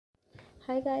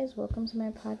Hi guys, welcome to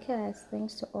my podcast.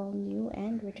 Thanks to all new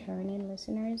and returning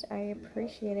listeners. I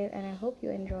appreciate it and I hope you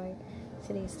enjoy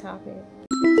today's topic.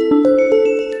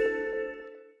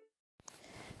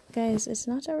 Guys, it's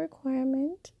not a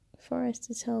requirement for us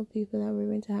to tell people that we're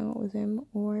going to hang out with them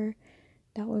or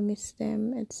that we miss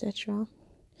them, etc.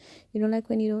 You know, like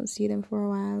when you don't see them for a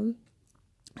while,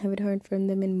 haven't heard from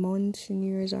them in months and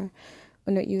years, or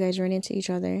when you guys run into each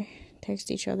other,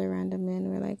 text each other randomly, and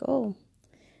we're like, oh,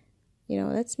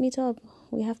 let's meet up.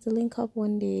 We have to link up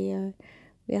one day, or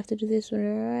we have to do this,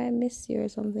 or I miss you, or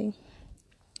something.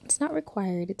 It's not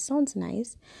required. It sounds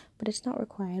nice, but it's not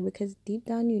required because deep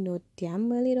down you know damn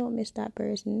well you don't miss that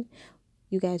person.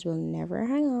 You guys will never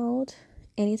hang out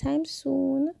anytime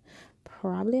soon.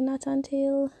 Probably not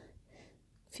until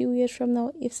a few years from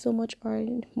now, if so much, or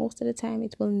most of the time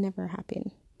it will never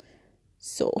happen.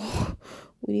 So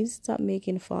we need to stop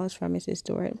making false promises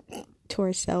to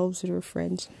ourselves or our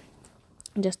friends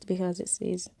just because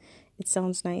it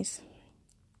sounds nice.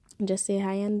 Just say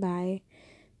hi and bye.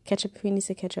 Catch up if we need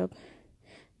to catch up.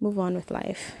 Move on with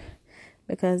life.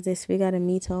 Because we gotta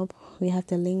meet up. We have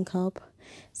to link up.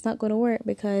 It's not gonna work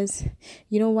because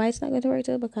you know why it's not gonna work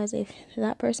though? Because if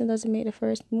that person doesn't make the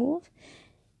first move,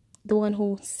 the one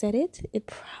who said it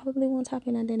probably won't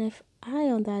happen. And then if I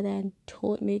on that end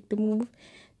don't make the move,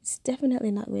 it's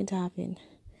definitely not going to happen.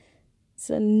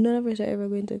 So none of us are ever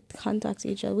going to contact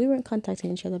each other. We weren't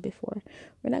contacting each other before.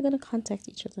 We're not going to contact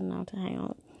each other now to hang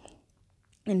out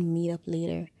and meet up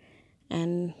later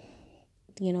and,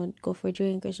 go for a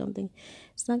drink or something.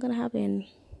 It's not going to happen.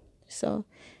 So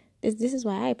this is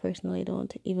why I personally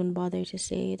don't even bother to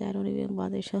say it. I don't even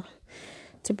bother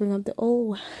to bring up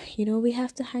we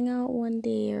have to hang out one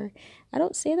day. Or I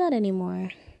don't say that anymore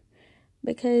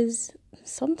because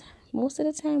most of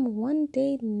the time, one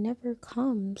day never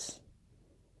comes.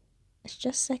 It's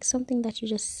just like something that you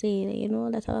just say,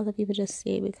 that a lot of people just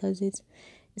say because it's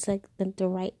like the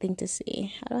right thing to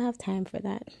say. I don't have time for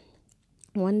that.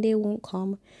 One day won't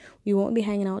come. We won't be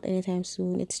hanging out anytime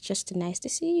soon. It's just nice to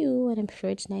see you, and I'm sure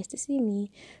it's nice to see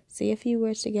me. Say a few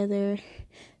words together,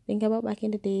 think about back in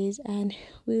the days, and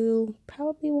we'll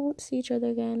probably won't see each other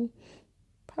again.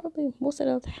 Probably most of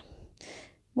the time.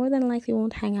 More than likely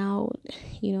won't hang out,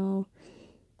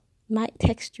 might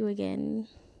text you again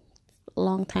a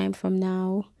long time from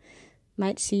now,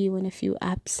 might see you in a few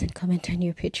apps and comment on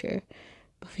your picture,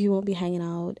 but we won't be hanging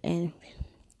out, and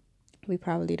we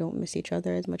probably don't miss each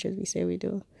other as much as we say we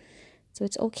do. So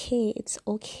it's okay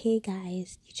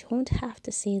guys, you don't have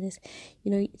to say this.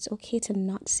 It's okay to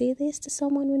not say this to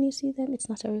someone when you see them. It's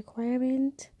not a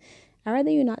requirement. I'd rather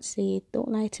you not say it. Don't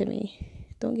lie to me,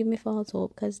 don't give me false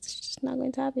hope, because it's just not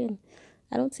going to happen.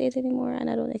 I don't say it anymore, and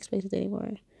I don't expect it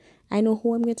anymore. I know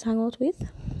who I'm going to hang out with,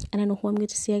 and I know who I'm going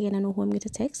to see again. I know who I'm going to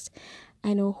text.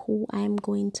 I know who I'm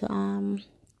going to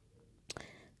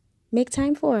make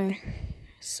time for.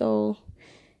 So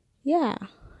yeah,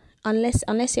 unless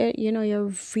you're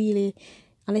really,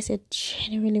 unless you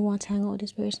genuinely want to hang out with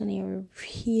this person and you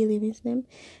really miss them,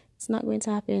 it's not going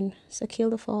to happen. So kill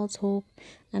the false hope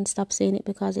and stop saying it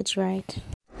because it's right.